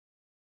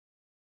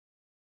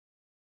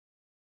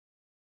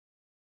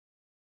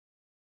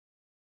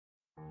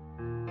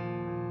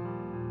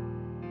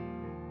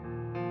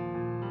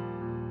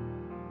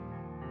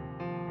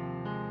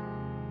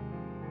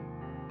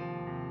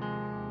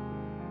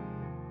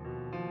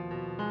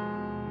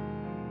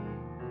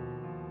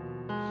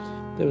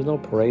There was no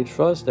parade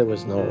for us. There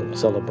was no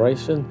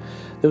celebration.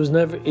 There was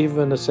never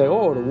even a say,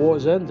 oh, the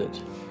war's ended.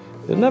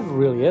 It never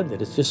really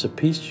ended. It's just a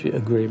peace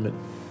agreement.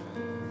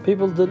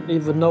 People didn't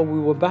even know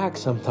we were back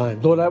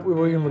sometimes, or that we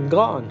were even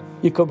gone.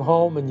 You come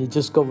home and you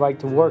just go right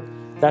to work.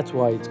 That's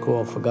why it's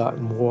called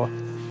Forgotten War.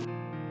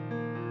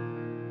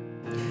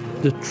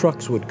 The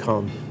trucks would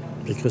come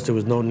because there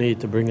was no need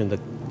to bring in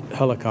the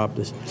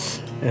helicopters.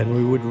 And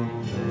we would,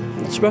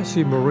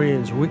 especially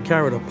Marines, we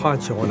carried a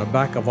poncho on the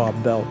back of our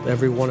belt,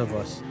 every one of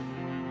us.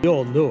 We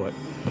all knew it.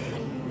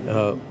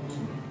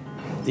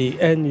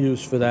 The end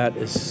use for that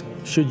is,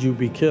 should you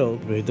be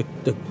killed,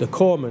 the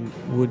corpsman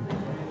would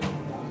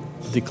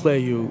declare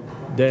you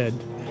dead,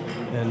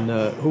 and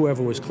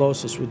whoever was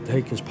closest would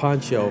take his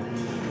poncho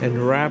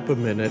and wrap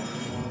him in it,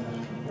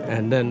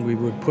 and then we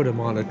would put him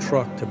on a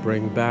truck to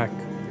bring back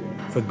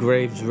for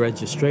graves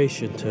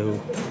registration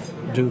to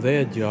do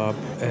their job.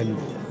 And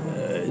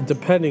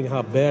depending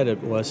how bad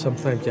it was,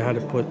 sometimes you had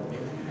to put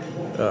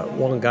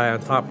one guy on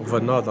top of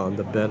another on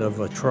the bed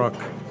of a truck,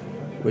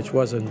 which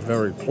wasn't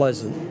very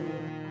pleasant.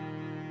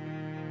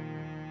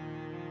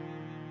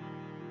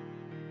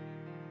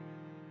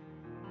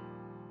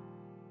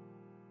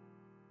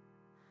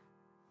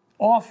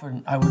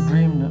 Often I would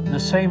dream the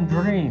same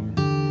dream.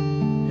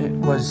 It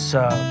was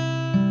a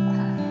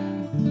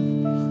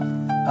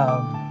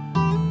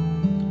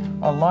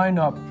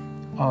lineup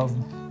of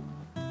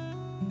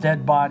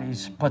dead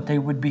bodies, but they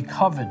would be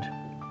covered.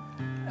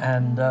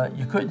 And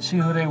you couldn't see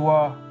who they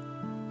were,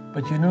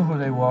 but you knew who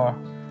they were.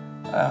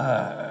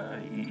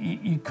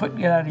 You couldn't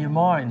get out of your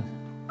mind.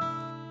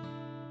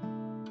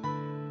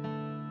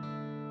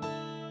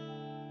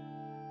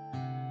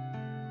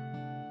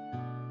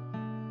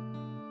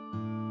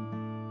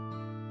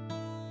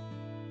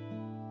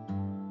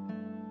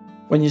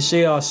 When you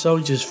see our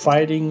soldiers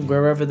fighting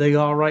wherever they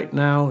are right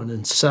now, and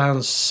it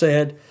sounds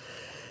sad,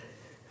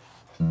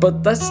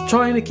 but that's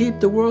trying to keep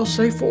the world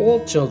safe for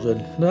all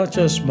children, not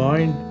just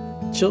mine,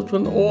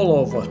 children all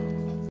over.